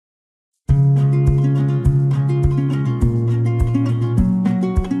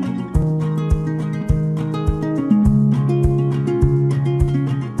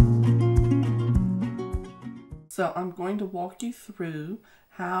to walk you through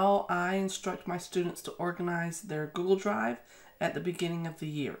how I instruct my students to organize their Google Drive at the beginning of the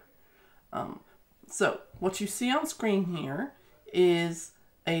year. So what you see on screen here is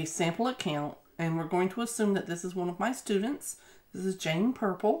a sample account, and we're going to assume that this is one of my students. This is Jane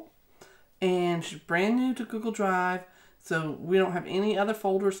Purple, and she's brand new to Google Drive, so we don't have any other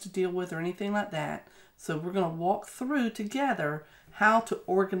folders to deal with or anything like that. So we're going to walk through together how to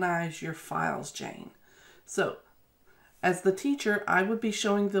organize your files, Jane. So as the teacher, I would be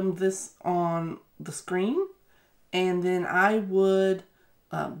showing them this on the screen, and then I would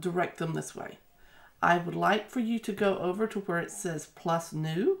direct them this way. I would like for you to go over to where it says plus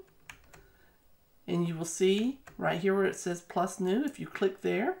new, and you will see right here where it says plus new. If you click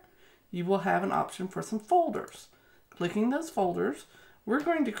there, you will have an option for some folders. Clicking those folders, we're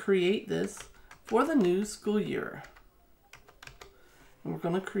going to create this for the new school year. And we're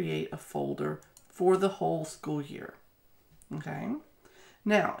going to create a folder for the whole school year. Okay.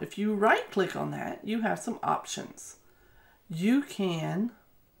 Now, if you right click on that, you have some options. You can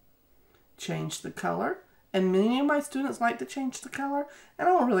change the color, and many of my students like to change the color, and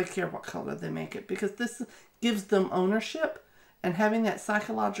I don't really care what color they make it, because this gives them ownership, and having that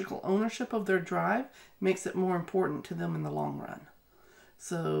psychological ownership of their drive makes it more important to them in the long run.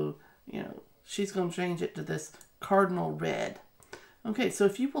 So, you know, she's going to change it to this cardinal red. Okay, so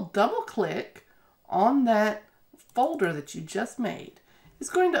if you will double click on that folder that you just made, it's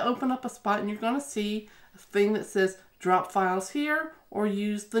going to open up a spot, and you're going to see a thing that says drop files here or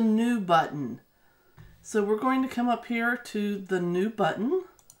use the new button. So we're going to come up here to the new button,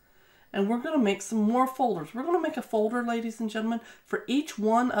 and we're going to make some more folders. We're going to make a folder, ladies and gentlemen, for each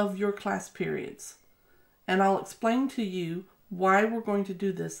one of your class periods. And I'll explain to you why we're going to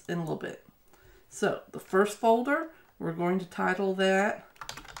do this in a little bit. So the first folder, we're going to title that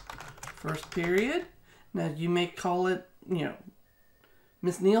first period. Now you may call it, you know,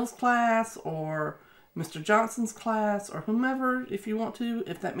 Miss Neal's class or Mr. Johnson's class or whomever, if you want to,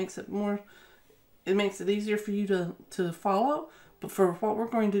 if that makes it more, it makes it easier for you to follow. But for what we're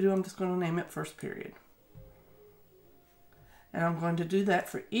going to do, I'm just going to name it first period. And I'm going to do that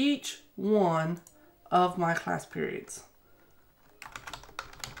for each one of my class periods.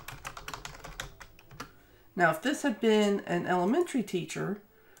 Now, if this had been an elementary teacher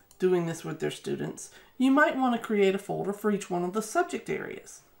doing this with their students, you might want to create a folder for each one of the subject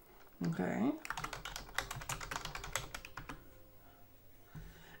areas. Okay.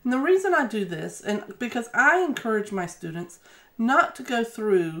 And the reason I do this, and because I encourage my students not to go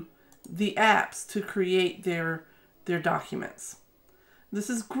through the apps to create their documents. This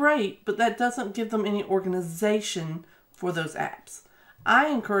is great, but that doesn't give them any organization for those apps. I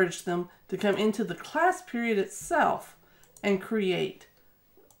encourage them to come into the class period itself and create,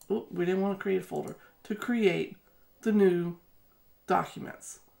 oh, we didn't want to create a folder, to create the new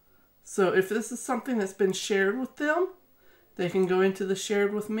documents. So if this is something that's been shared with them, they can go into the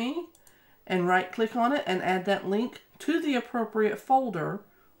shared with me and right click on it and add that link to the appropriate folder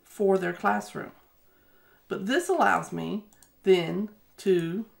for their classroom. But this allows me then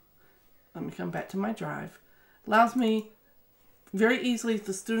to, let me come back to my drive, allows me very easily, if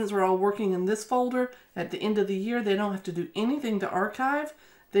the students are all working in this folder, at the end of the year, they don't have to do anything to archive.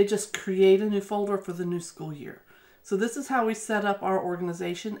 They just create a new folder for the new school year. So this is how we set up our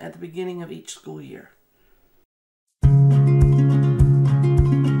organization at the beginning of each school year.